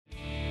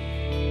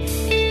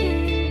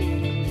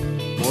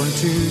born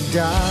to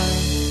die,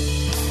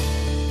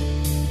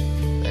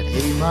 that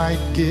he might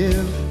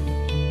give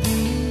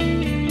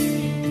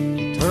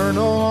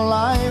eternal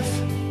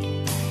life,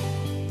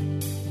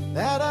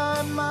 that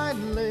I might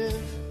live.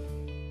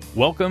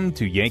 Welcome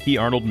to Yankee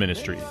Arnold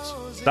Ministries.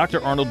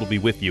 Dr. Arnold will be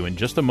with you in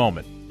just a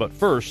moment, but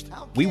first,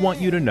 we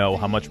want you to know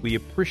how much we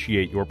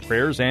appreciate your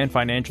prayers and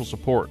financial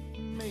support.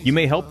 You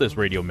may help this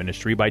radio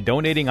ministry by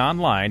donating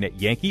online at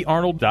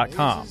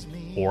yankeearnold.com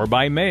or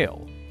by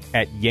mail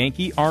at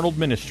Yankee Arnold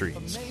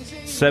Ministries,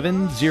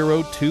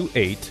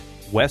 7028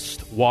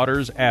 West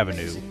Waters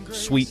Avenue,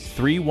 Suite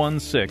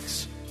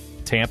 316,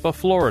 Tampa,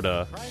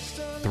 Florida,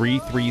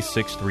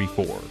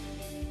 33634.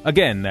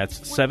 Again,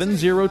 that's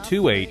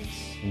 7028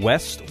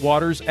 West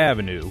Waters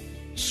Avenue,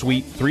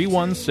 Suite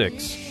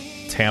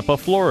 316, Tampa,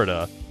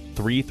 Florida,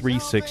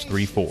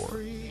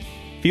 33634.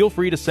 Feel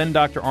free to send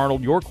Dr.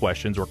 Arnold your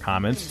questions or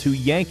comments to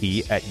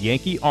Yankee at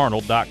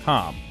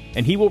yankeearnold.com,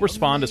 and he will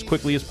respond as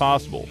quickly as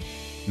possible.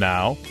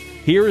 Now,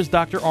 here is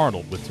Dr.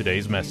 Arnold with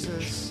today's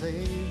message.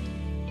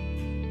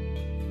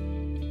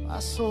 My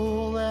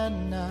soul that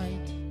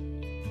night.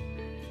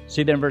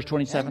 See there in verse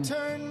 27?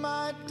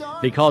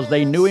 Because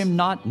they knew him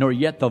not, nor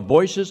yet the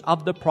voices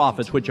of the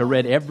prophets, which are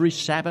read every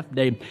Sabbath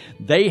day,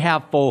 they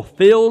have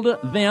fulfilled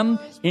them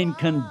in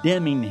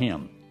condemning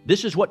him.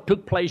 This is what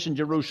took place in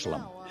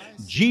Jerusalem.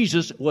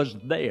 Jesus was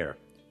there.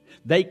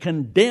 They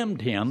condemned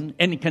him,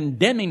 and in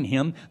condemning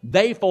him,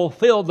 they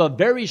fulfilled the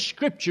very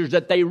scriptures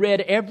that they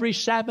read every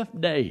Sabbath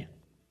day.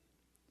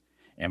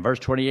 And verse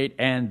 28,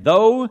 and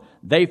though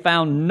they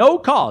found no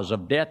cause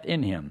of death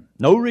in him,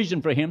 no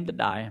reason for him to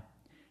die,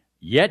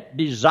 yet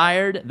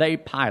desired they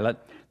Pilate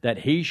that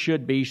he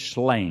should be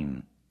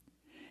slain.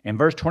 In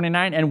verse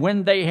 29, and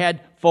when they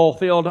had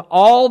fulfilled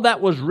all that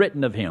was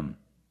written of him,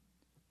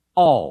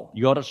 all,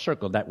 you ought to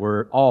circle that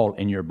word all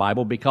in your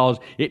Bible, because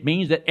it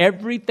means that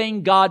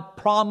everything God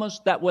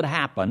promised that would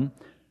happen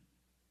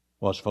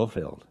was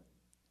fulfilled.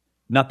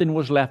 Nothing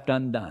was left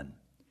undone.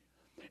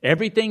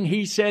 Everything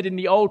he said in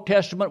the Old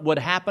Testament would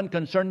happen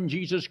concerning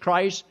Jesus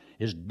Christ,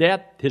 his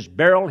death, his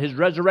burial, his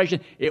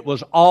resurrection, it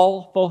was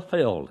all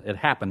fulfilled. It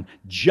happened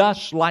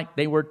just like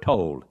they were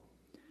told.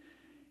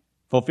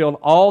 Fulfilled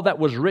all that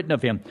was written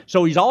of him.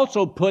 So he's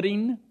also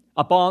putting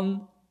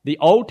upon the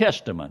Old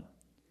Testament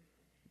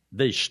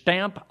the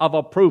stamp of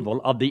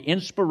approval of the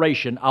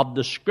inspiration of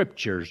the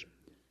Scriptures.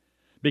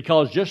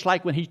 Because just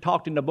like when he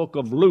talked in the book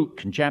of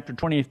Luke in chapter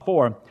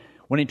 24,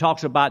 when he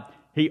talks about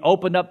he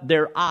opened up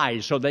their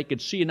eyes so they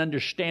could see and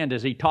understand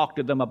as he talked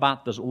to them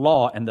about the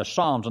law and the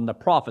Psalms and the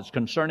prophets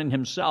concerning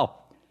himself.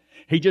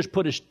 He just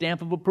put a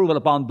stamp of approval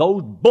upon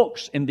those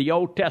books in the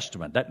Old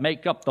Testament that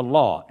make up the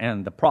law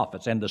and the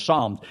prophets and the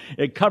Psalms.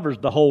 It covers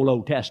the whole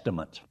Old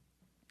Testament.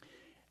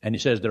 And he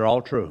says they're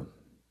all true.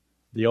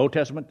 The Old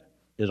Testament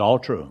is all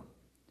true.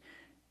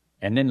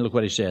 And then look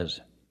what he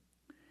says.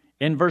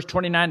 In verse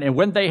 29, and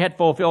when they had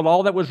fulfilled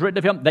all that was written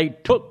of him, they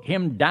took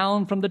him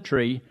down from the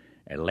tree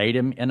and laid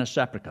him in a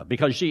sepulchre.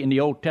 Because you see, in the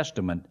Old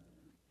Testament,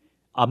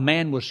 a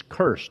man was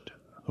cursed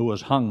who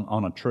was hung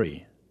on a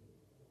tree.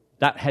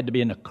 That had to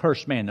be an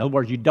accursed man. In other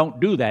words, you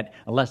don't do that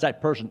unless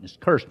that person is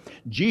cursed.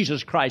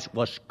 Jesus Christ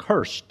was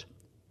cursed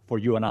for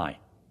you and I.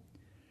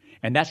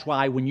 And that's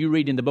why when you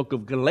read in the book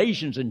of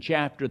Galatians in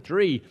chapter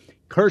 3,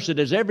 cursed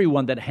is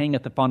everyone that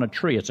hangeth upon a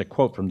tree. It's a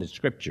quote from the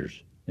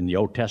Scriptures in the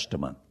Old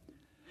Testament.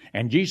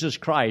 And Jesus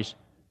Christ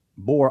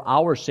bore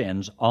our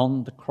sins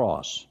on the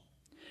cross.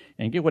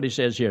 And get what he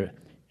says here.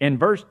 In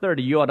verse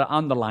 30, you ought to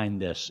underline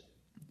this.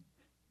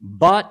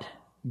 But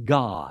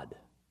God.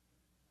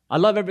 I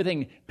love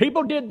everything.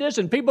 People did this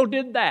and people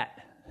did that.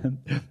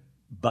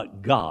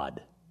 But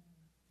God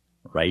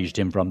raised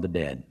him from the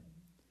dead.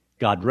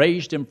 God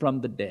raised him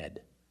from the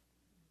dead.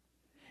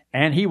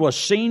 And he was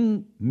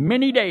seen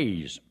many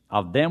days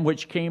of them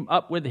which came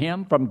up with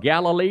him from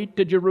Galilee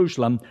to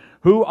Jerusalem,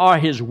 who are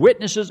his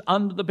witnesses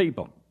unto the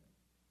people.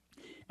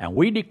 And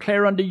we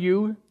declare unto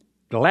you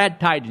glad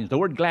tidings. The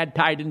word glad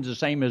tidings is the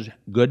same as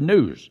good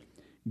news.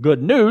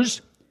 Good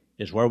news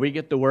is where we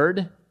get the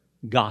word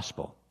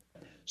gospel.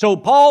 So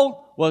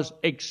Paul was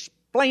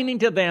explaining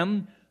to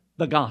them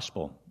the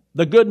gospel,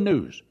 the good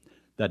news,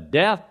 the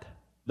death,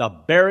 the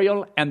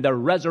burial, and the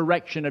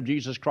resurrection of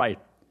Jesus Christ.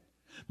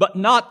 But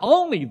not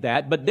only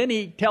that, but then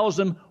he tells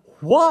them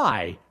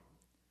why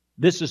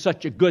this is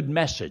such a good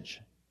message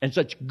and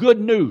such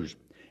good news.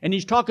 And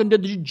he's talking to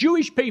the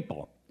Jewish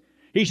people.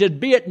 He said,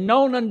 be it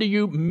known unto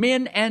you,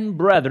 men and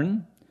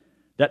brethren,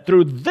 that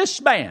through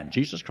this man,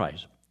 Jesus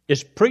Christ,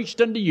 is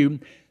preached unto you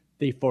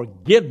the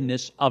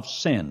forgiveness of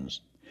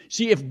sins.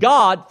 See, if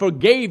God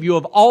forgave you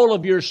of all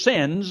of your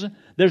sins,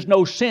 there's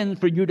no sin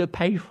for you to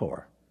pay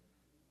for.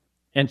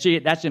 And see,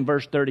 that's in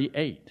verse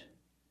 38.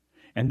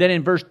 And then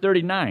in verse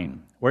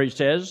 39, where he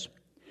says,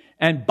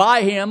 and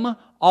by him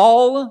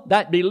all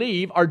that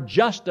believe are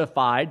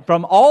justified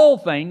from all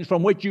things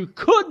from which you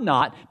could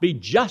not be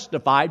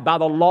justified by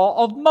the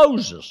law of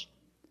Moses.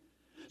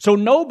 So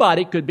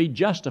nobody could be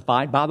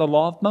justified by the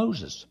law of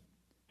Moses.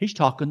 He's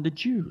talking to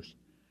Jews.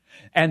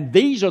 And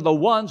these are the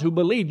ones who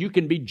believe you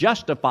can be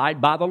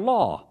justified by the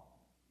law.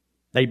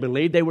 They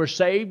believed they were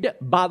saved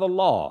by the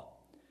law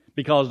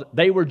because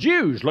they were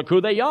Jews. Look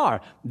who they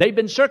are. They've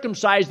been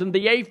circumcised on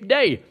the 8th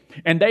day,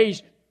 and they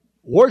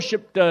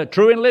worshiped the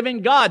true and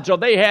living God, so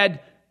they had,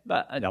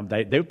 they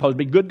were supposed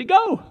to be good to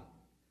go.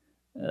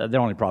 The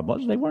only problem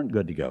was they weren't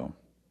good to go.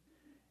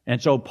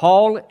 And so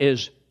Paul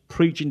is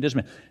preaching this.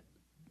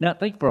 Now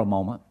think for a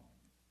moment.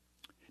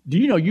 Do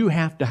you know you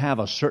have to have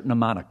a certain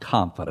amount of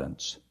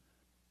confidence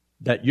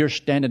that you're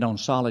standing on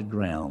solid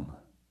ground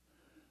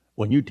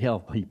when you tell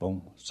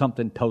people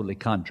something totally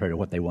contrary to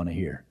what they want to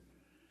hear,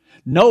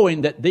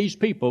 knowing that these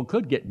people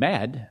could get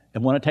mad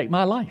and want to take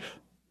my life?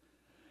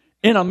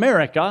 In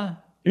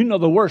America, you know,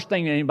 the worst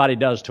thing anybody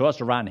does to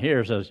us around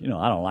here says,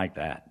 I don't like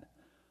that,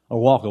 or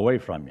walk away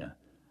from you.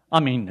 I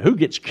mean, who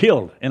gets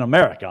killed in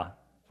America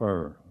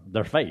for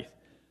their faith?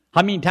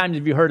 How many times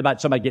have you heard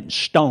about somebody getting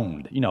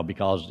stoned,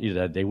 because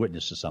they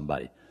witnessed to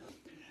somebody?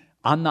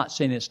 I'm not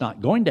saying it's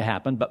not going to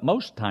happen, but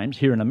most times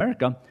here in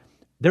America,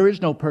 there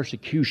is no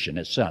persecution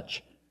as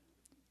such.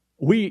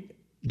 We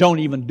don't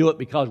even do it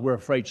because we're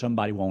afraid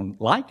somebody won't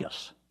like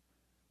us.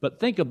 But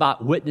think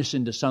about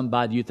witnessing to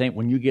somebody you think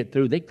when you get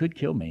through, they could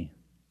kill me.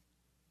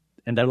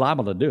 And they're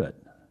liable to do it.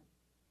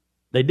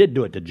 They did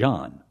do it to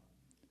John.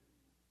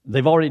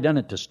 They've already done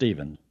it to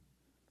Stephen.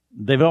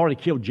 They've already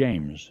killed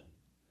James.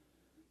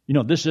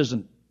 This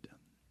isn't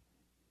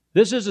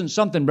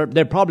something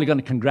they're probably going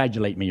to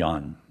congratulate me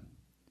on.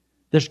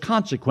 There's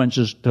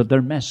consequences to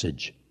their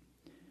message.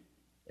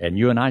 And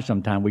you and I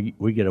sometimes,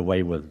 we get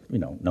away with,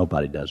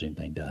 nobody does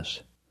anything to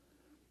us.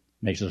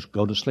 Makes us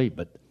go to sleep.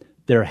 But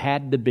there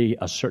had to be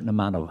a certain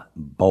amount of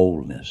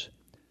boldness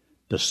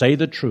to say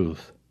the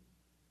truth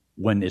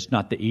when it's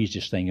not the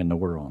easiest thing in the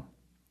world.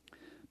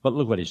 But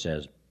look what he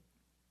says.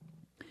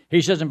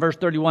 He says in verse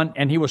 31,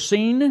 and he was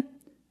seen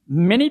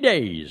many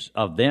days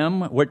of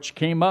them which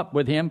came up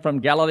with him from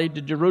Galilee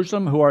to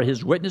Jerusalem, who are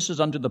his witnesses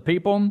unto the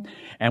people.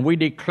 And we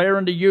declare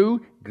unto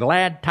you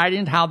glad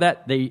tidings, how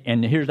that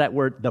and here's that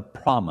word, the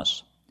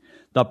promise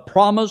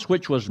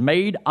which was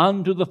made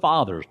unto the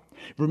fathers.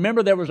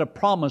 Remember, there was a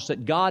promise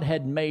that God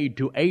had made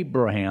to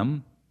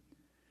Abraham,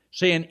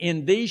 saying,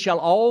 in thee shall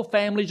all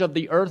families of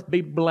the earth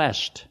be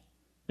blessed.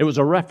 It was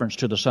a reference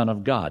to the Son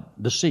of God,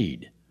 the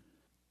seed.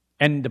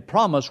 And the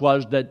promise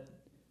was that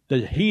the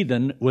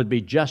heathen would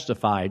be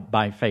justified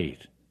by faith.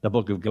 The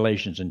book of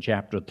Galatians in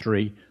chapter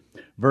 3,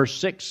 verse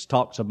 6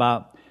 talks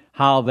about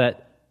how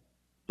that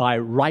by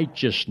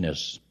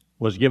righteousness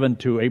was given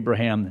to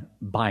Abraham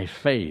by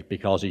faith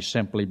because he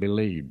simply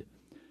believed.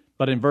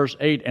 But in verse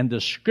 8, and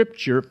the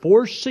Scripture,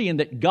 foreseeing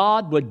that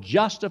God would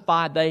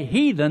justify the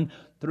heathen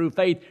through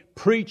faith,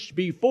 preached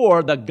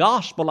before the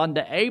gospel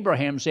unto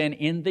Abraham, saying,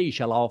 in thee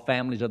shall all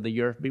families of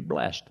the earth be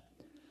blessed.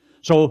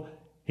 So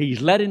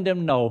he's letting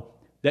them know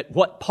that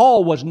what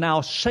Paul was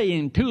now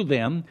saying to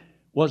them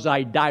was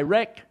a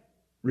direct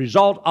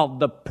result of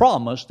the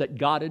promise that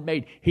God had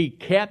made. He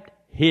kept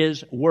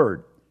His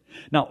word.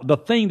 Now, the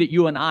thing that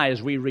you and I,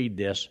 as we read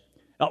this,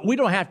 we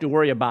don't have to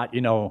worry about,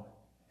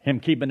 Him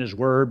keeping His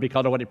word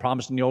because of what He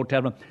promised in the Old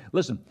Testament.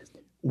 Listen,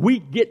 we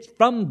get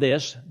from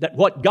this that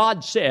what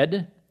God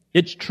said,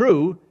 it's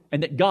true,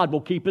 and that God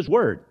will keep His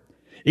word.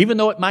 Even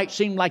though it might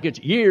seem like it's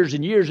years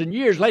and years and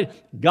years later,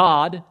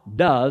 God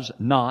does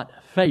not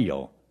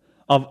fail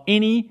of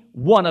any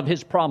one of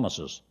His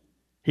promises.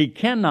 He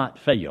cannot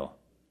fail.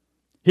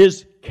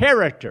 His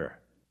character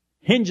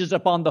hinges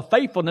upon the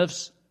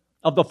faithfulness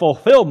of the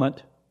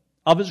fulfillment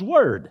of His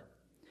word.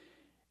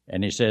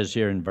 And he says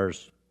here in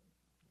verse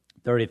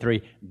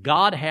 33,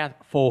 God hath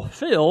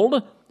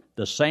fulfilled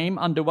the same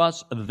unto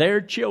us,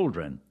 their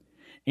children,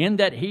 in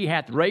that He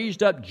hath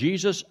raised up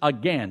Jesus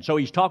again. So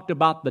he's talked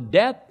about the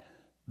death,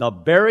 the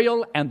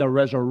burial, and the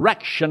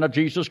resurrection of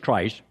Jesus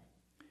Christ.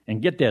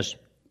 And get this,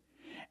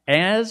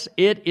 as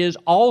it is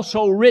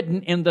also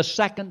written in the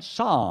 2nd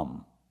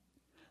Psalm,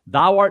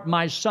 thou art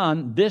my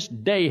son, this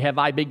day have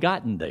I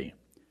begotten thee.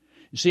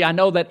 You see, I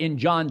know that in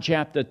John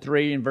chapter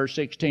 3 and verse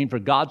 16, for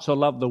God so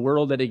loved the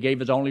world that He gave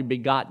His only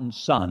begotten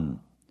Son.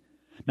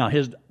 Now,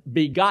 His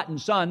begotten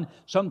Son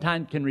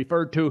sometimes can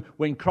refer to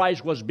when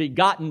Christ was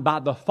begotten by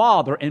the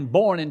Father and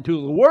born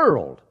into the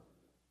world.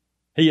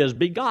 He is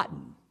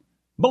begotten,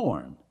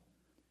 born.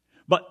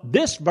 But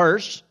this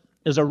verse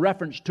is a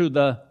reference to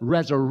the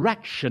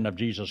resurrection of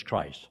Jesus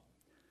Christ.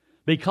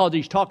 Because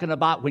he's talking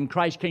about when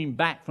Christ came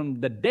back from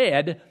the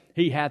dead,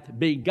 He hath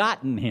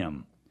begotten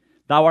Him.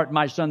 Thou art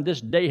my son, this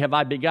day have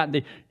I begotten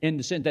thee, in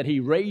the sense that He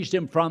raised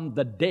Him from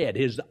the dead.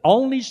 His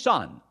only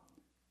Son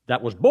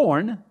that was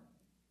born,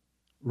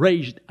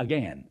 raised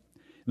again.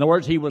 In other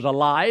words, He was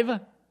alive,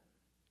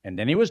 and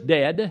then He was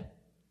dead,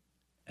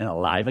 and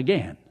alive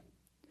again.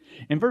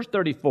 In verse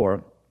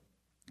 34,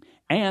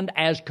 and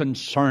as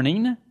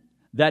concerning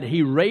that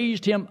He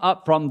raised Him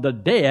up from the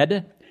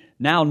dead,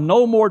 now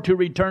no more to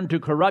return to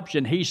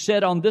corruption, He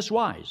said on this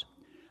wise,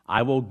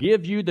 I will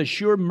give you the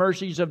sure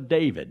mercies of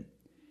David.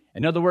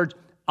 In other words,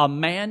 a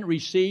man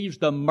receives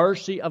the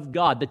mercy of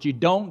God, that you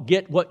don't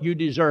get what you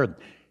deserve.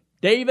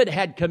 David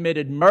had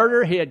committed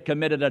murder, he had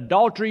committed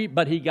adultery,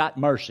 but he got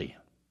mercy.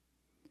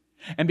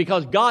 And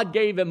because God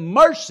gave him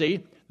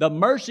mercy, the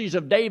mercies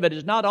of David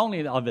is not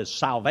only of his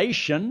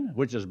salvation,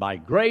 which is by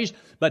grace,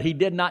 but he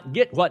did not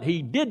get what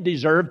he did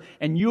deserve,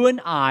 and you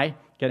and I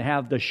can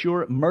have the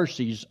sure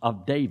mercies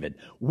of David.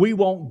 We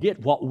won't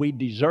get what we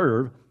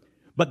deserve,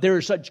 but there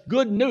is such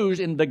good news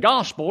in the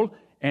gospel,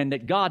 and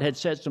that God had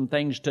said some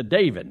things to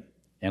David.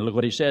 And look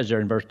what he says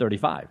there in verse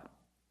 35.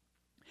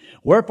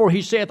 Wherefore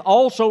he saith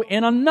also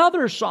in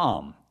another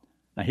psalm.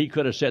 Now he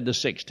could have said the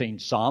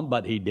 16th psalm,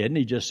 but he didn't.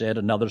 He just said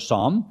another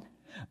psalm.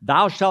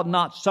 Thou shalt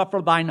not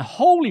suffer thine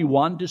Holy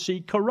One to see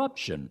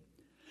corruption.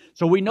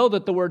 So we know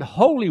that the word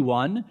Holy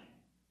One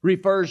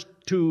refers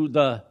to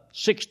the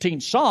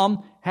 16th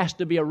psalm, has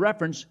to be a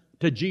reference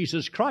to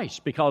Jesus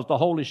Christ, because the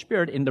Holy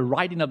Spirit in the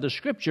writing of the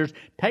Scriptures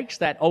takes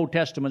that Old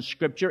Testament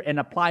Scripture and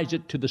applies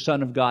it to the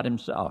Son of God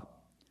himself.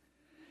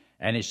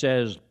 And he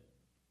says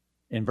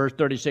in verse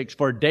 36,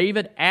 For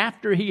David,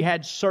 after he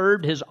had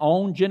served his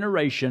own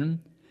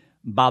generation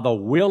by the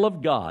will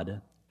of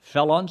God,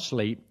 fell on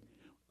sleep,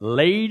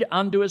 laid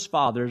unto his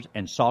fathers,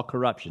 and saw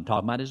corruption.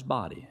 Talking about his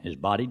body. His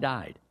body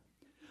died.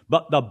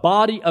 But the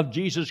body of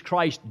Jesus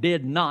Christ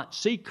did not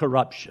see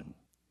corruption.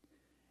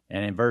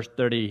 And in verse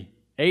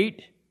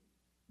 38,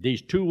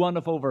 these two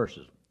wonderful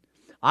verses.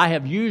 I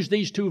have used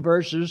these two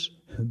verses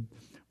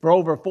for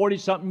over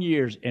 40-something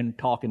years in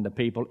talking to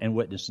people and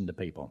witnessing to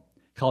people,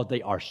 because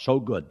they are so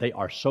good. They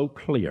are so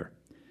clear.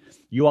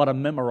 You ought to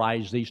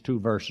memorize these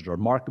two verses or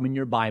mark them in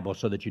your Bible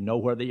so that you know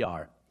where they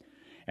are.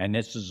 And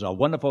this is a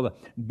wonderful,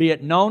 be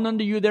it known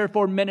unto you,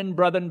 therefore, men and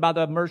brethren, by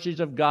the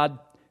mercies of God,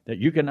 that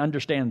you can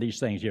understand these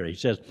things here. He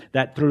says,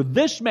 that through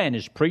this man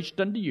is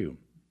preached unto you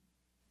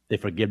the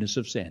forgiveness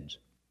of sins.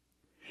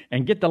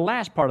 And get the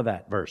last part of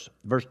that verse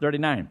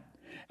 39.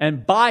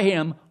 And by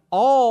him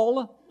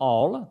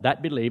all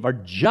that believe are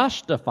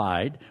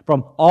justified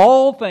from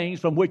all things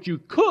from which you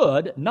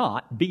could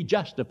not be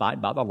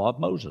justified by the law of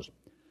Moses.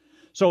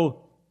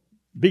 So,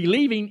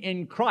 believing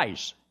in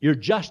Christ, you're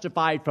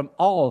justified from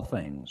all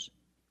things.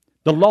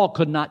 The law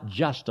could not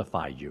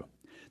justify you.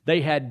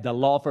 They had the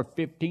law for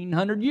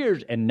 1,500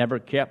 years and never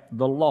kept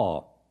the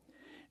law.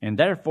 And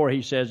therefore,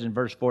 he says in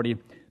verse 40,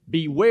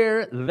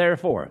 Beware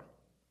therefore,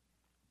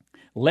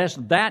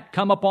 lest that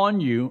come upon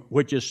you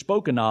which is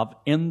spoken of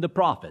in the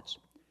prophets.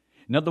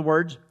 In other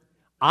words,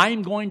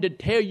 I'm going to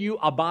tell you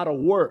about a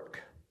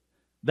work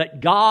that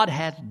God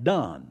has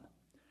done.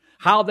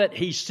 How that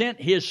he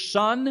sent his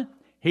Son,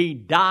 he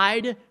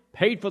died,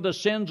 paid for the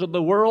sins of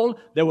the world.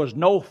 There was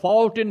no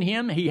fault in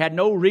him. He had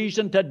no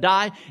reason to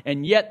die.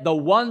 And yet the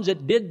ones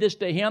that did this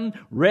to him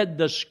read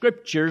the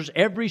Scriptures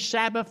every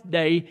Sabbath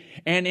day.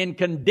 And in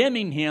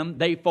condemning him,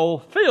 they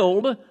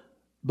fulfilled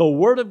the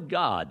Word of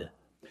God.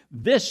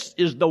 This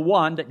is the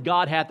one that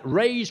God hath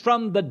raised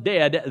from the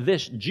dead,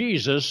 this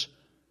Jesus,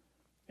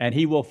 and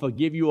he will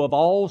forgive you of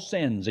all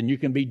sins, and you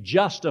can be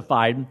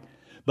justified.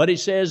 But he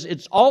says,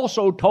 it's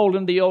also told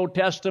in the Old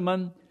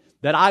Testament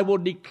that I will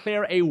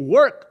declare a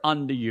work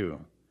unto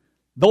you.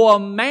 Though a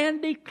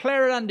man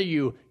declare it unto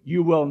you,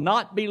 you will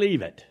not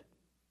believe it.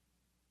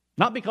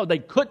 Not because they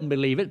couldn't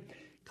believe it,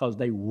 because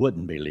they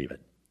wouldn't believe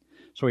it.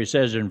 So he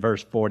says in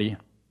verse 40,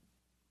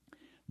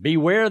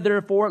 Beware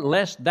therefore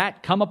lest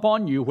that come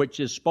upon you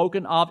which is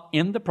spoken of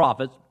in the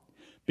prophets.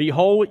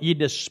 Behold, ye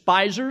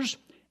despisers,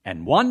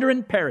 and wonder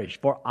and perish,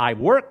 for I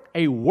work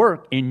a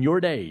work in your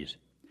days,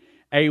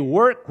 a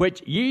work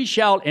which ye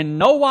shall in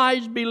no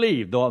wise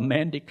believe, though a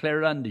man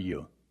declare it unto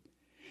you.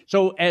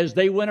 So as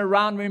they went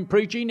around him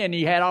preaching, and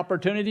he had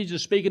opportunities to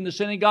speak in the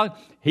synagogue,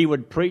 he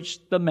would preach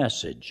the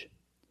message.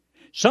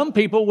 Some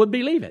people would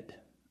believe it.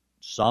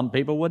 Some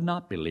people would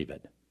not believe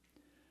it.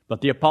 But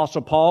the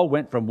Apostle Paul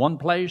went from one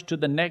place to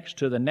the next,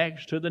 to the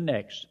next, to the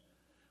next.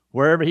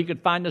 Wherever he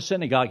could find a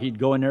synagogue, he'd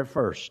go in there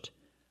first,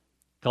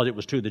 because it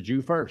was to the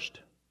Jew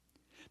first.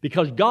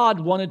 Because God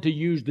wanted to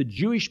use the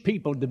Jewish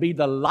people to be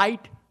the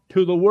light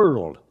to the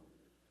world.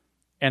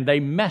 And they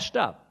messed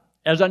up.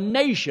 As a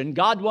nation,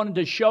 God wanted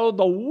to show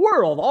the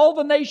world, all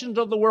the nations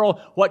of the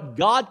world, what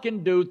God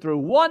can do through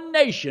one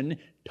nation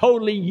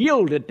totally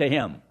yielded to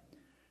him.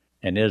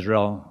 And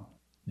Israel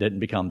didn't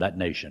become that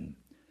nation.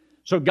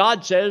 So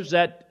God says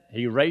that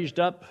he raised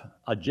up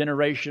a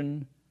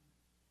generation,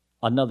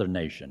 another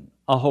nation,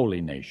 a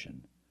holy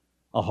nation,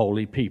 a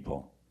holy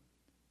people.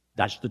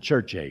 That's the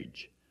church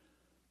age.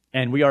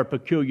 And we are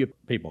peculiar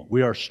people.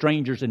 We are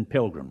strangers and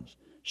pilgrims.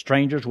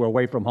 Strangers were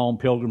away from home.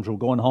 Pilgrims were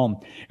going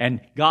home. And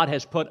God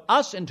has put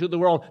us into the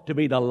world to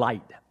be the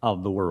light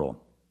of the world.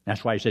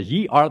 That's why he says,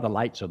 ye are the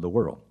lights of the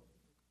world.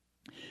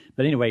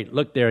 But anyway,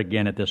 look there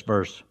again at this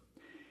verse.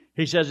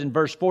 He says in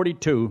verse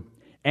 42,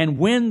 And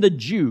when the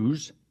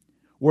Jews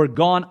were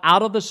gone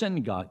out of the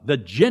synagogue, the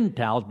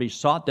Gentiles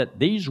besought that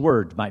these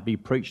words might be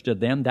preached to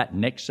them that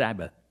next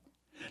Sabbath.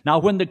 Now,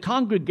 when the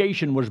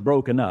congregation was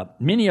broken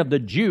up, many of the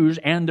Jews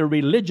and the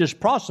religious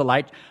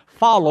proselytes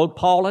followed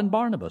Paul and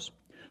Barnabas,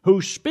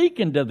 who,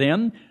 speaking to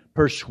them,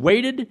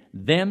 persuaded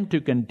them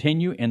to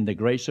continue in the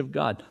grace of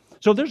God.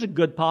 So there's a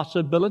good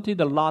possibility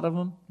that a lot of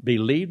them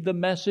believed the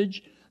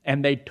message,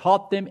 and they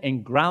taught them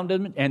and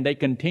grounded them, and they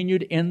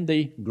continued in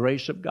the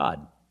grace of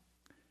God.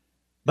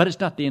 But it's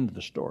not the end of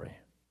the story.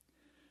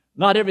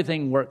 Not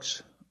everything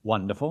works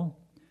wonderful.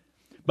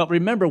 But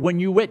remember, when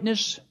you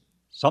witness,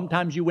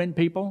 sometimes you win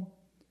people,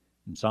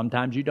 and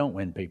sometimes you don't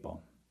win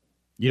people.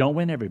 You don't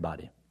win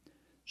everybody.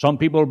 Some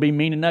people will be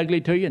mean and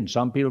ugly to you, and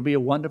some people will be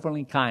wonderful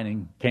and kind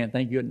and can't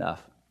thank you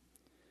enough.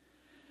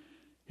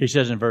 He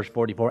says in verse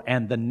 44,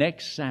 and the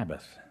next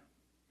Sabbath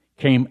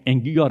came,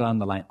 and you got to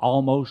underline,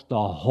 almost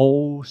the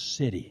whole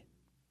city,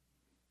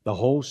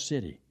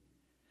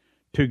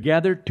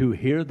 together to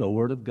hear the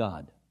Word of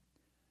God.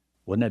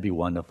 Wouldn't that be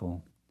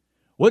wonderful?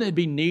 Wouldn't it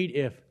be neat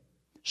if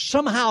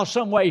somehow,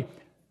 some way,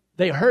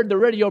 they heard the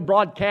radio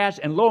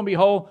broadcast, and lo and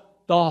behold,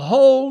 the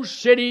whole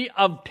city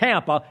of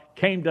Tampa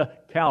came to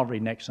Calvary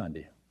next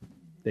Sunday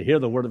to hear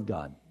the Word of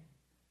God.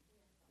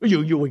 We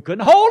couldn't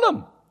hold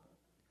them.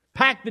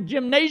 Packed the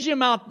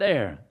gymnasium out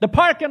there. The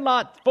parking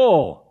lot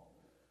full.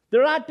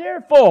 They're out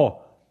there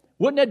full.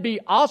 Wouldn't it be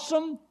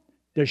awesome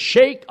to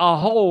shake a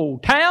whole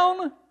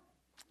town?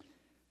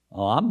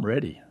 Oh, I'm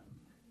ready.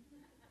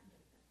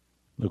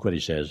 Look what he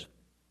says.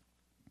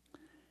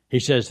 He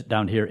says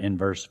down here in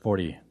verse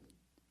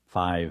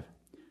 45,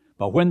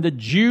 but when the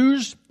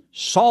Jews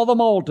saw the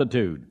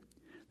multitude,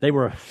 they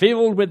were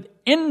filled with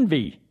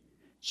envy,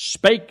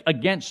 spake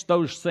against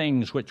those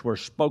things which were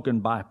spoken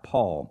by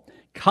Paul,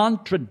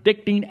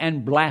 contradicting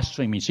and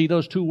blaspheming. See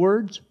those two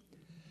words?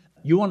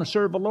 You want to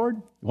serve the Lord?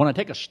 You want to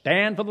take a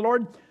stand for the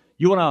Lord?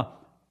 You want to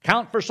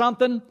count for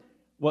something?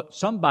 Well,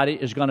 somebody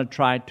is going to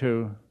try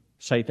to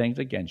say things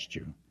against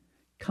you,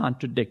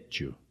 contradict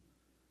you,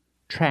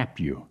 trap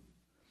you.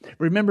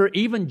 Remember,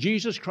 even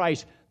Jesus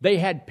Christ, they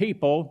had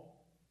people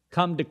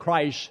come to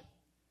Christ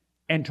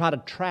and try to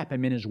trap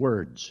him in his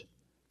words.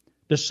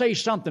 To say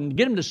something,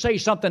 get him to say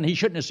something he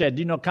shouldn't have said.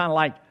 You know, kind of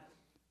like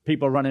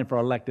people running for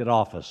elected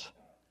office.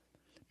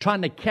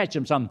 Trying to catch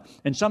him some.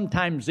 And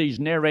sometimes these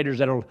narrators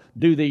that'll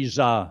do these,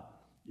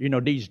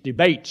 these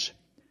debates,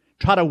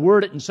 try to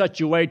word it in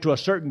such a way to a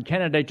certain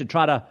candidate to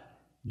try to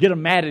get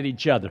them mad at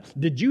each other.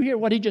 Did you hear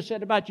what he just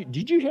said about you?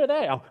 Did you hear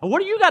that? What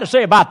do you got to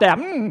say about that?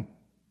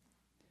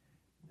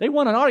 They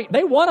want an argument.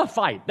 They want a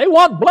fight. They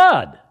want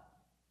blood.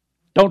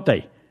 Don't they?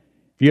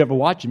 If you ever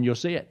watch them, you'll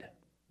see it.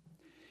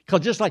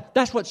 Because just like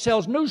that's what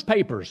sells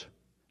newspapers.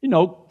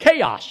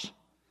 Chaos.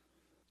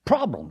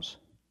 Problems.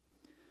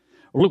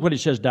 Well, look what he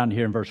says down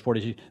here in verse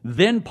 46.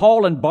 Then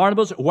Paul and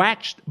Barnabas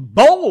waxed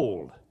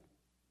bold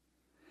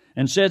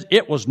and says,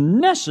 it was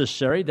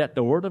necessary that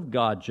the word of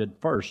God should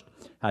first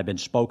have been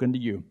spoken to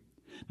you.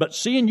 But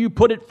seeing you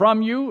put it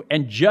from you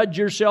and judge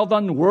yourselves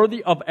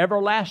unworthy of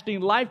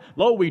everlasting life,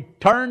 lo, we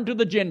turn to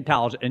the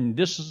Gentiles. And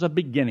this is a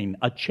beginning,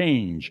 a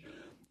change.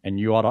 And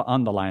you ought to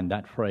underline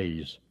that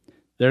phrase.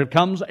 There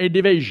comes a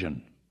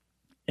division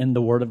in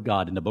the Word of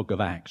God in the book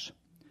of Acts.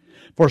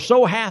 For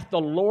so hath the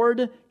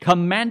Lord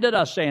commanded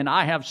us, saying,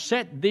 I have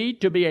set thee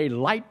to be a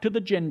light to the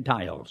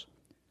Gentiles,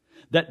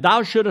 that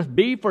thou shouldest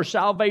be for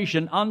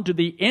salvation unto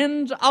the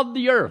ends of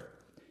the earth.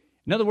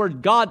 In other words,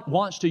 God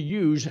wants to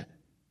use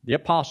the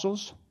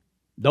apostles,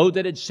 those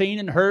that had seen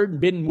and heard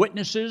and been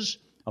witnesses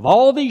of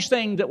all these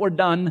things that were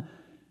done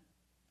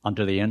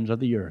unto the ends of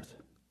the earth.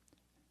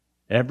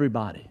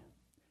 Everybody.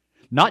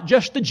 Not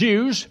just the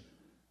Jews,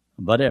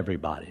 but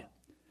everybody.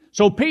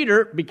 So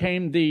Peter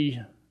became the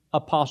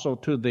apostle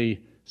to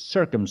the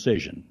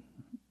circumcision,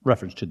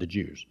 reference to the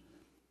Jews.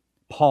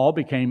 Paul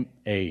became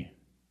a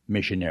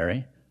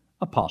missionary,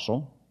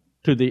 apostle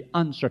to the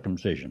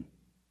uncircumcision,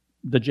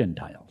 the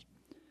Gentiles.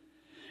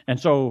 And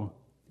so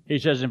he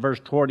says in verse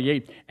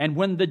 48, and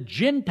when the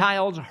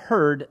Gentiles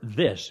heard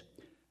this,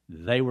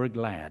 they were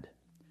glad.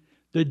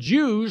 The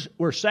Jews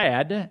were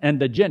sad, and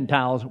the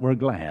Gentiles were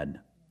glad.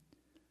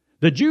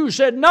 The Jews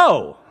said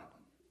no,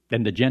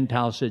 and the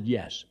Gentiles said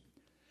yes.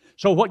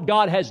 So what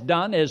God has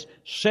done is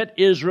set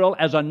Israel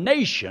as a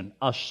nation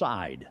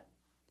aside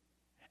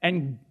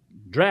and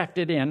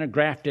grafted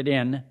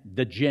in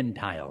the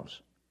Gentiles.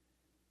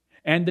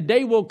 And the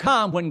day will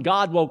come when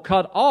God will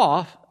cut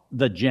off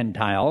the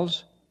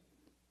Gentiles,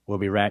 will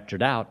be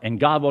raptured out, and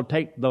God will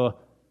take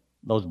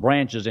those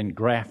branches and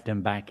graft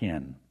them back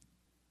in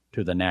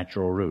to the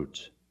natural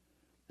roots.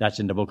 That's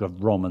in the book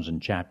of Romans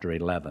in chapter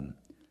 11.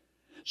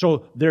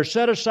 So they're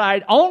set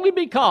aside only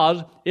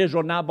because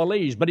Israel now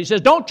believes. But he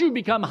says, don't you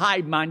become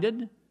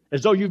high-minded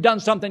as though you've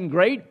done something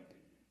great.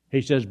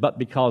 He says, but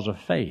because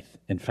of faith,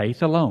 and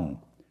faith alone.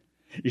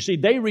 You see,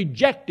 they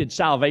rejected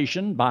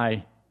salvation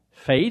by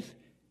faith,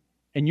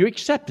 and you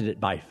accepted it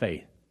by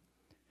faith.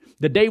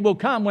 The day will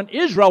come when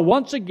Israel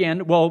once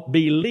again will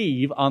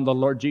believe on the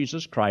Lord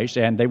Jesus Christ,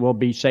 and they will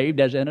be saved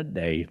as in a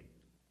day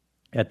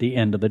at the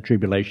end of the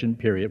tribulation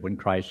period when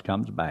Christ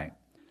comes back.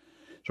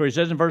 So he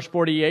says in verse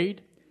 48,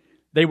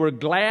 they were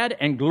glad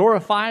and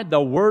glorified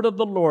the word of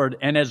the Lord,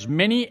 and as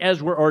many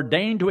as were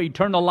ordained to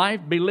eternal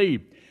life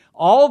believed.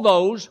 All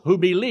those who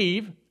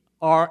believe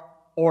are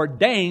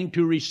ordained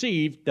to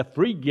receive the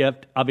free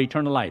gift of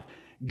eternal life.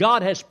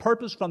 God has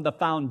purposed from the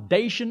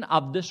foundation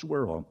of this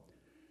world.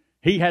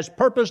 He has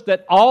purposed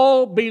that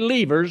all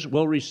believers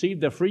will receive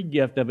the free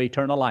gift of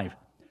eternal life.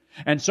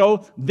 And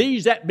so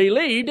these that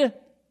believed,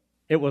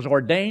 it was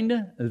ordained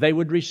they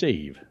would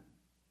receive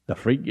the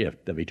free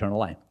gift of eternal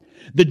life.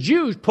 The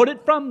Jews put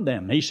it from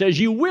them. He says,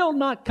 you will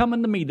not come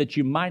unto me that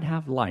you might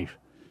have life.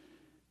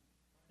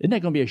 Isn't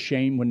that going to be a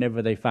shame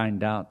whenever they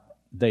find out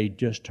they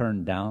just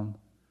turned down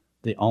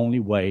the only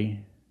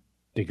way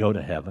to go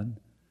to heaven?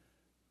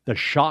 The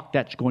shock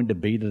that's going to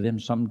be to them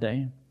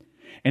someday.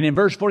 And in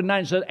verse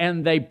 49 it says,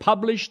 and they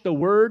published the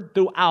word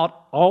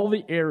throughout all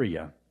the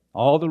area,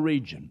 all the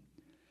region.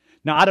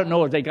 Now, I don't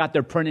know if they got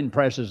their printing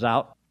presses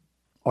out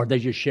or they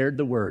just shared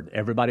the word.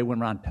 Everybody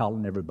went around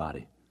telling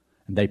everybody,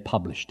 and they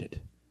published it.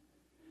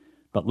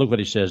 But look what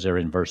he says there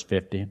in verse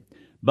 50.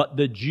 But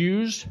the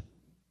Jews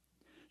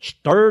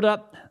stirred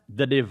up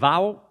the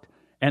devout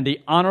and the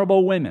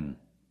honorable women.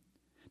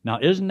 Now,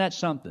 isn't that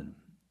something?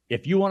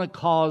 If you want to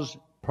cause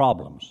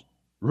problems,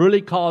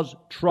 really cause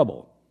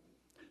trouble,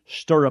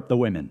 stir up the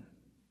women.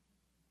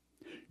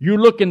 You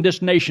look in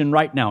this nation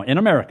right now, in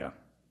America,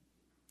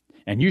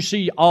 and you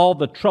see all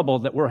the trouble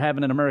that we're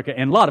having in America,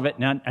 and a lot of it,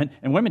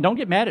 and women, don't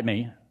get mad at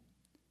me,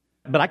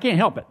 but I can't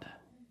help it.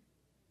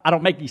 I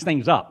don't make these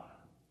things up.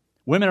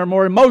 Women are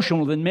more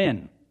emotional than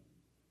men.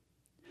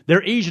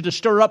 They're easy to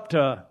stir up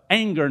to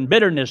anger and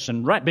bitterness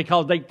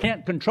because they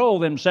can't control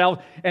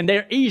themselves, and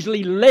they're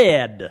easily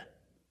led.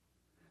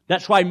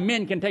 That's why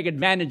men can take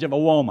advantage of a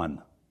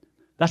woman.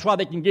 That's why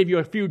they can give you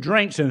a few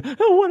drinks and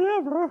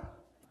whatever.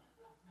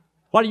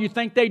 Why do you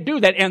think they do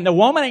that? And the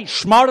woman ain't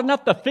smart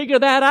enough to figure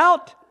that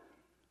out?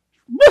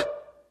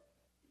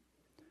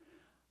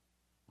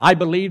 I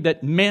believe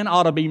that men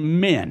ought to be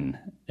men.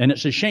 And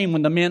it's a shame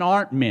when the men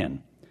aren't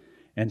men.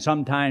 And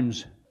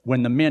sometimes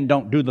when the men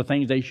don't do the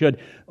things they should,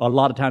 a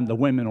lot of times the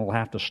women will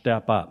have to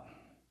step up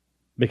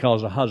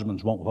because the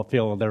husbands won't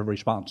fulfill their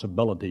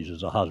responsibilities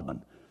as a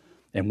husband.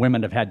 And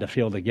women have had to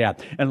fill the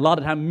gap. And a lot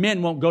of times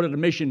men won't go to the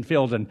mission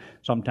fields, and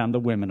sometimes the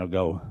women will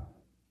go.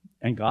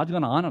 And God's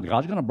going to honor them.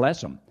 God's going to bless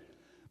them.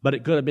 But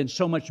it could have been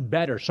so much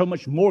better. So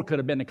much more could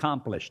have been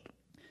accomplished.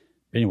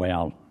 Anyway,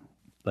 I'll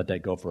let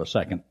that go for a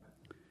second.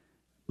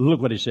 Look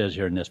what he says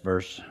here in this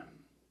verse.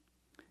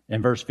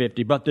 In verse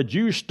 50, but the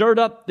Jews stirred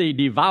up the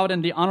devout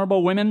and the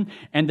honorable women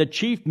and the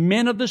chief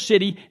men of the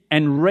city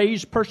and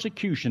raised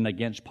persecution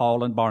against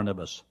Paul and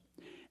Barnabas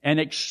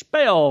and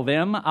expelled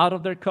them out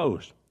of their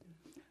coast.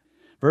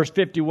 Verse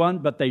 51,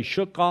 but they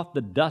shook off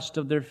the dust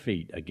of their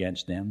feet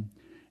against them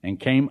and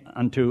came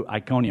unto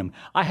Iconium.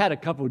 I had a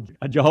couple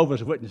of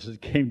Jehovah's Witnesses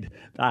came to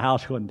the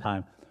house one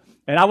time,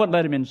 and I wouldn't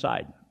let them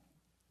inside.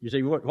 You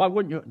say, why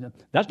wouldn't you?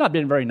 That's not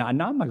being very nice.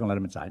 No, I'm not going to let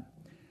them inside.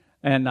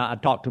 And I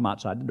talked to them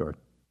outside the door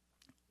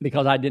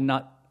because I'm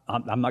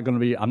not going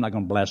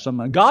to bless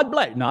them. And God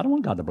bless. No, I don't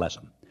want God to bless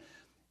them.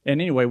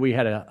 And anyway, we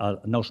had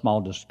a no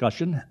small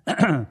discussion.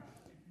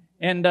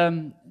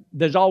 And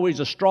there's always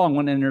a strong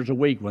one and there's a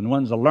weak one.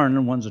 One's a learner,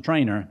 one's a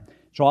trainer.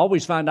 So I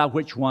always find out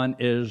which one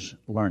is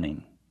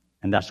learning.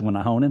 And that's the one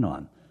I hone in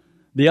on.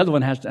 The other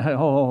one has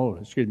to,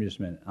 excuse me just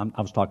a minute.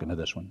 I was talking to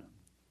this one.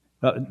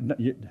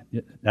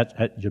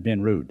 You're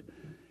being rude.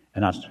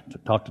 And I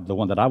talked to the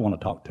one that I want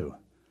to talk to.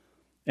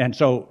 And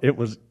so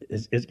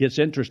it gets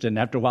interesting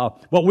after a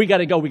while. Well, we got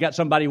to go. We got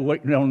somebody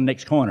waiting on the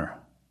next corner.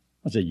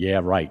 I said,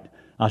 yeah, right.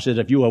 I said,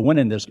 if you were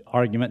winning this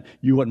argument,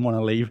 you wouldn't want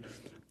to leave.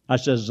 I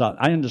says,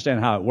 I understand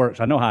how it works.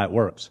 I know how it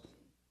works.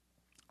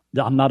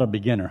 I'm not a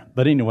beginner.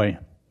 But anyway,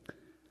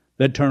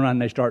 they'd turn around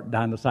and they start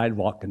down the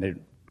sidewalk and they're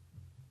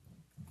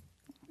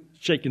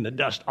shaking the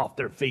dust off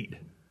their feet.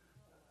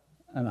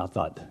 And I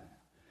thought,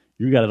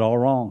 you got it all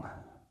wrong.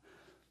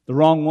 The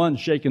wrong one's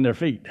shaking their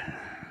feet.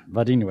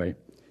 But anyway,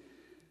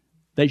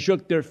 they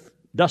shook their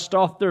dust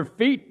off their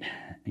feet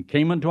and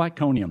came unto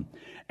Iconium.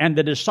 And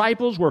the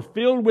disciples were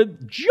filled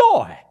with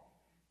joy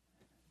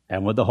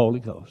and with the Holy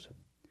Ghost.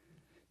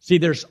 See,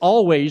 there's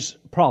always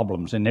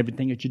problems in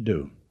everything that you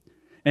do.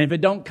 And if it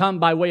don't come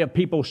by way of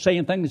people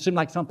saying things, it seems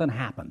like something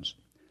happens.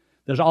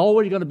 There's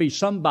always going to be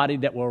somebody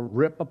that will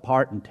rip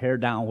apart and tear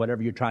down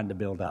whatever you're trying to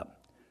build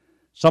up.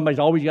 Somebody's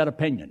always got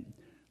opinion.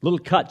 Little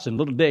cuts and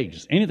little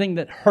digs. Anything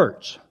that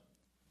hurts,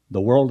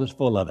 the world is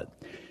full of it.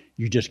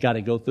 You just got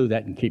to go through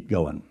that and keep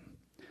going.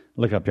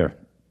 Look up here.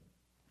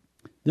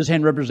 This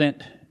hand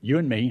represents you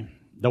and me.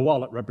 The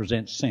wallet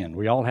represents sin.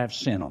 We all have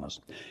sin on us.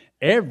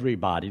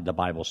 Everybody, the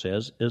Bible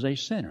says, is a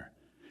sinner.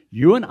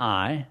 You and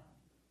I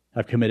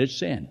have committed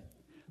sin.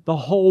 The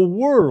whole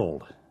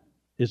world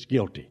is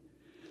guilty.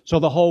 So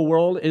the whole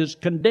world is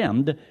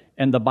condemned,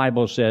 and the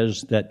Bible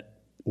says that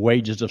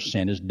wages of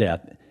sin is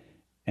death,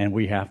 and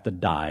we have to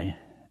die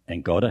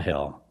and go to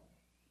hell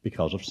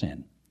because of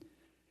sin.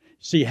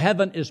 See,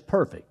 heaven is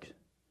perfect,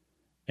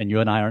 and you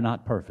and I are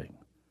not perfect.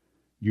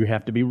 You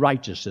have to be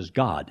righteous as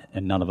God,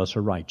 and none of us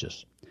are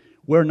righteous.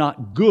 We're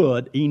not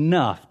good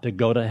enough to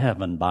go to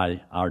heaven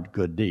by our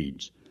good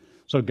deeds.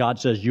 So God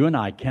says you and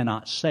I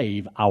cannot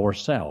save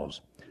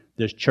ourselves.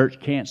 This church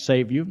can't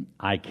save you.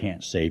 I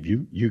can't save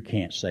you. You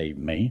can't save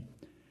me.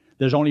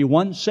 There's only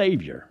one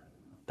Savior.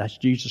 That's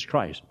Jesus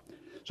Christ.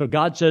 So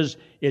God says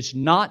it's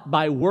not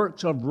by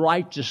works of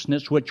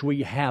righteousness which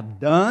we have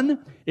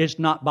done. It's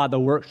not by the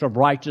works of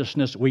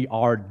righteousness we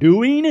are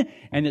doing.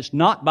 And it's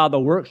not by the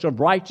works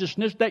of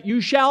righteousness that you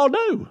shall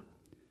do.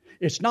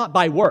 It's not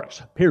by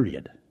works,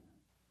 period.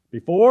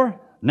 Before,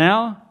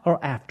 now,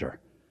 or after.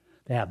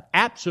 They have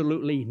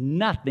absolutely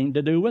nothing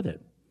to do with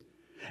it.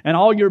 And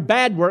all your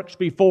bad works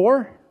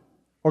before,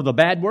 or the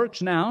bad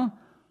works now,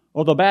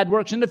 or the bad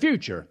works in the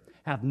future,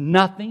 have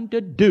nothing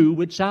to do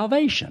with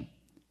salvation.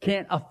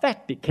 Can't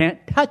affect it,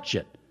 can't touch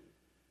it.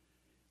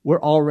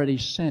 We're already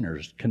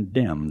sinners,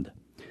 condemned.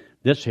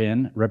 This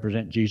hen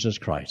represents Jesus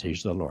Christ.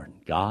 He's the Lord,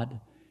 God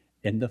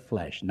in the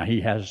flesh. Now,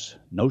 He has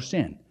no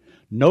sin,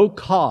 no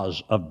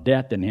cause of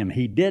death in Him.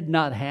 He did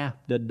not have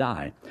to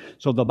die.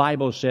 So the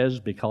Bible says,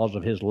 because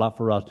of His love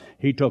for us,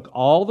 He took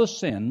all the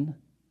sin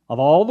of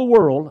all the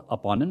world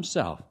upon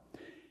Himself,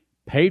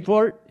 paid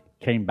for it,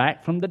 came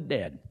back from the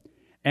dead.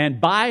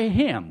 And by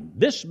Him,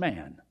 this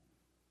man,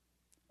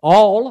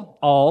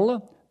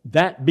 all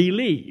that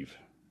believe,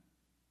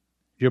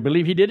 if you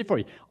believe He did it for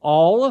you,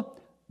 all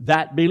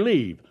that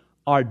believe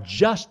are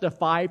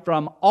justified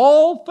from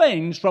all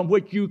things from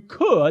which you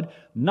could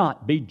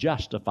not be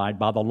justified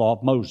by the law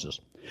of Moses.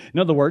 In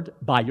other words,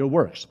 by your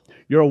works.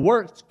 Your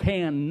works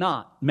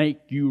cannot make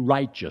you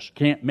righteous,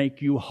 can't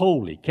make you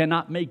holy,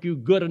 cannot make you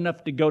good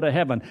enough to go to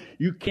heaven.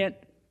 You can't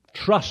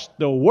trust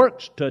the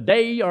works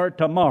today or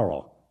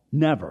tomorrow.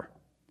 Never.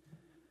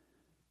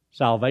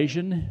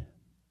 Salvation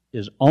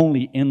is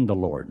only in the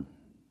Lord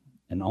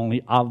and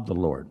only of the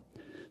Lord.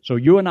 So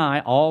you and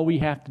I, all we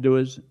have to do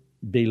is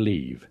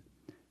believe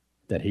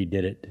that He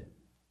did it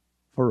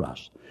for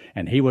us.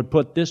 And He would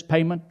put this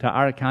payment to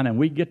our account, and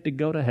we get to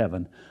go to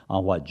heaven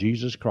on what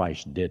Jesus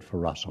Christ did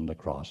for us on the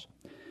cross.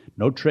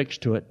 No tricks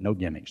to it, no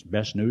gimmicks.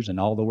 Best news in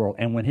all the world.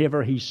 And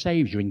whenever He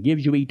saves you and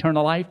gives you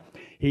eternal life,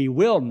 He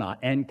will not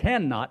and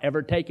cannot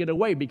ever take it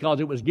away, because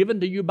it was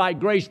given to you by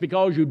grace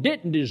because you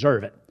didn't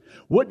deserve it.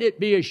 Wouldn't it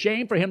be a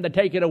shame for Him to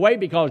take it away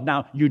because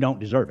now you don't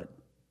deserve it?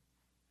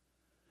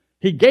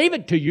 He gave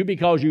it to you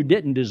because you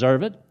didn't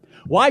deserve it.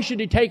 Why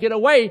should He take it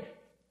away?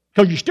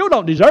 Because you still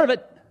don't deserve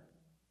it.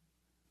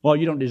 Well,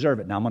 you don't deserve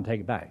it. Now I'm going to take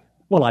it back.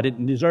 Well, I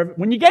didn't deserve it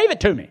when you gave it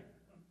to me.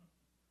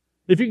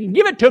 If you can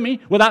give it to me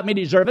without me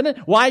deserving it,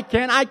 why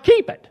can't I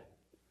keep it?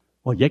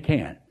 Well, you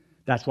can.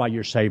 That's why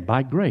you're saved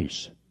by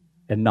grace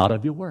and not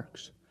of your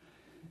works.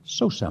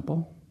 So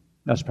simple.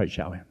 Let's pray,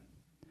 shall we?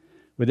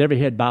 With every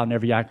head bowed and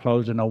every eye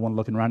closed and no one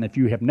looking around, if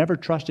you have never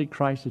trusted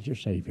Christ as your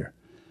Savior,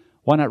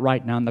 why not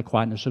right now in the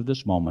quietness of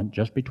this moment,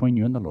 just between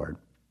you and the Lord,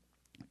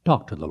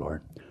 talk to the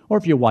Lord. Or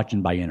if you're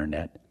watching by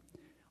internet,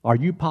 are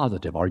you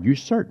positive? Are you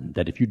certain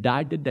that if you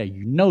died today,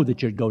 you know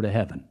that you'd go to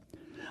heaven?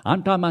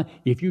 I'm talking about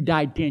if you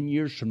died 10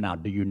 years from now,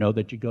 do you know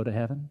that you go to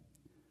heaven?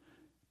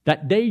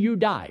 That day you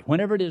die,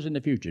 whenever it is in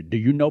the future, do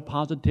you know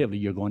positively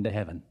you're going to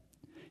heaven?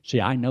 See,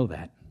 I know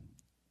that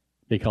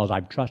because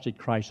I've trusted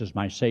Christ as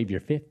my Savior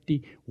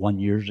 51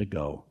 years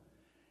ago.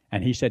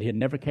 And He said He'd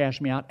never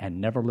cast me out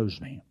and never lose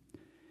me.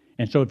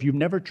 And so if you've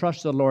never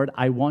trusted the Lord,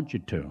 I want you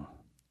to.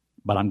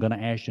 But I'm going to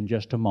ask you in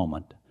just a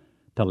moment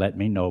to let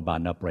me know by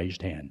an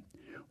upraised hand.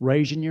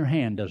 Raising your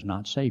hand does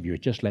not save you.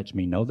 It just lets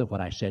me know that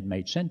what I said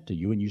made sense to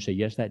you. And you say,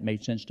 yes, that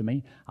made sense to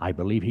me. I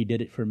believe He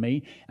did it for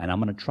me. And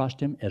I'm going to trust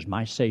Him as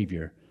my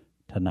Savior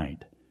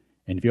tonight.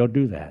 And if you'll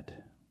do that,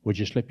 would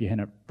you slip your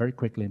hand up very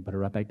quickly and put it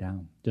right back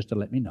down just to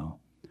let me know?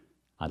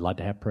 I'd like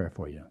to have prayer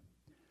for you.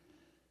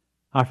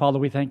 Our Father,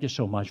 we thank You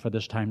so much for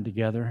this time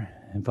together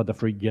and for the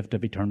free gift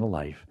of eternal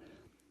life.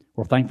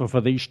 We're thankful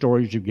for these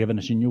stories You've given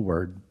us in Your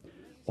Word,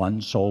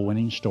 one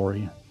soul-winning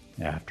story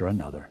after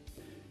another.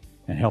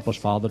 And help us,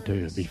 Father,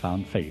 to be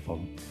found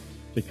faithful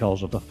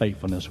because of the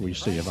faithfulness we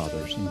see of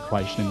others. In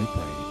Christ's name we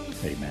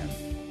pray. Amen.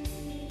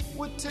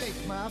 Would take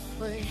my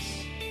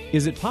place.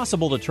 Is it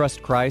possible to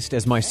trust Christ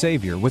as my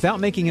Savior without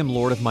making Him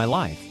Lord of my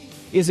life?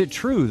 Is it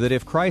true that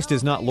if Christ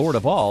is not Lord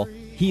of all,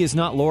 He is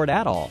not Lord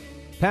at all?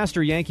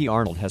 Pastor Yankee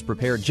Arnold has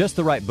prepared just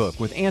the right book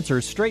with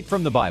answers straight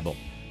from the Bible.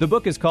 The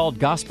book is called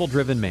Gospel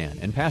Driven Man,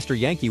 and Pastor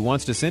Yankee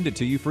wants to send it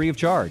to you free of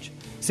charge.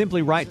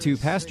 Simply write to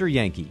Pastor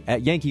Yankee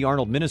at Yankee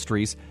Arnold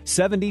Ministries,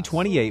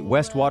 7028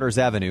 West Waters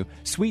Avenue,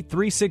 Suite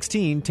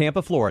 316,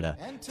 Tampa, Florida,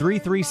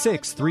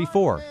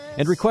 33634,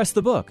 and request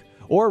the book.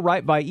 Or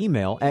write by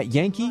email at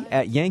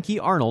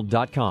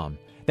yankee@yankeearnold.com.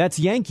 That's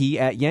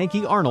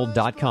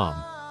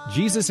yankee@yankeearnold.com.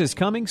 Jesus is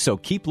coming, so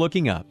keep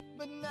looking up.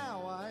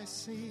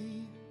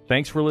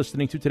 Thanks for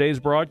listening to today's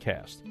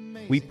broadcast.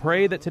 We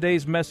pray that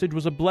today's message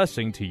was a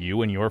blessing to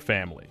you and your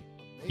family.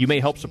 You may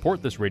help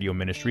support this radio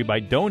ministry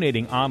by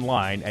donating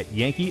online at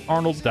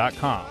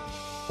yankeearnold.com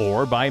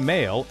or by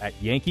mail at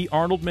Yankee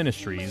Arnold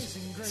Ministries,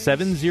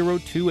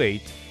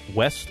 7028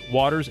 West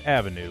Waters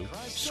Avenue,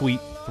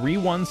 Suite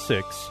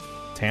 316,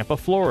 Tampa,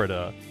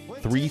 Florida,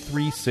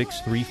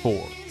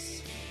 33634.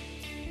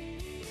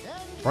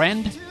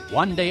 Friend,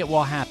 one day it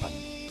will happen.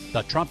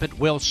 The trumpet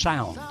will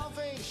sound,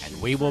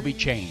 and we will be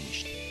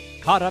changed,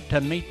 caught up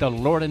to meet the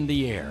Lord in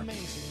the air.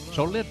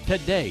 So live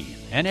today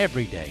and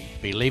every day,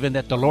 believing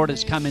that the Lord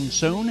is coming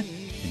soon,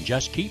 and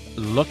just keep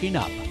looking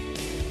up.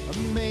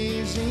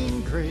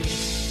 Amazing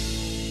grace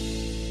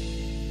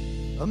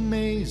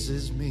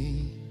amazes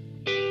me.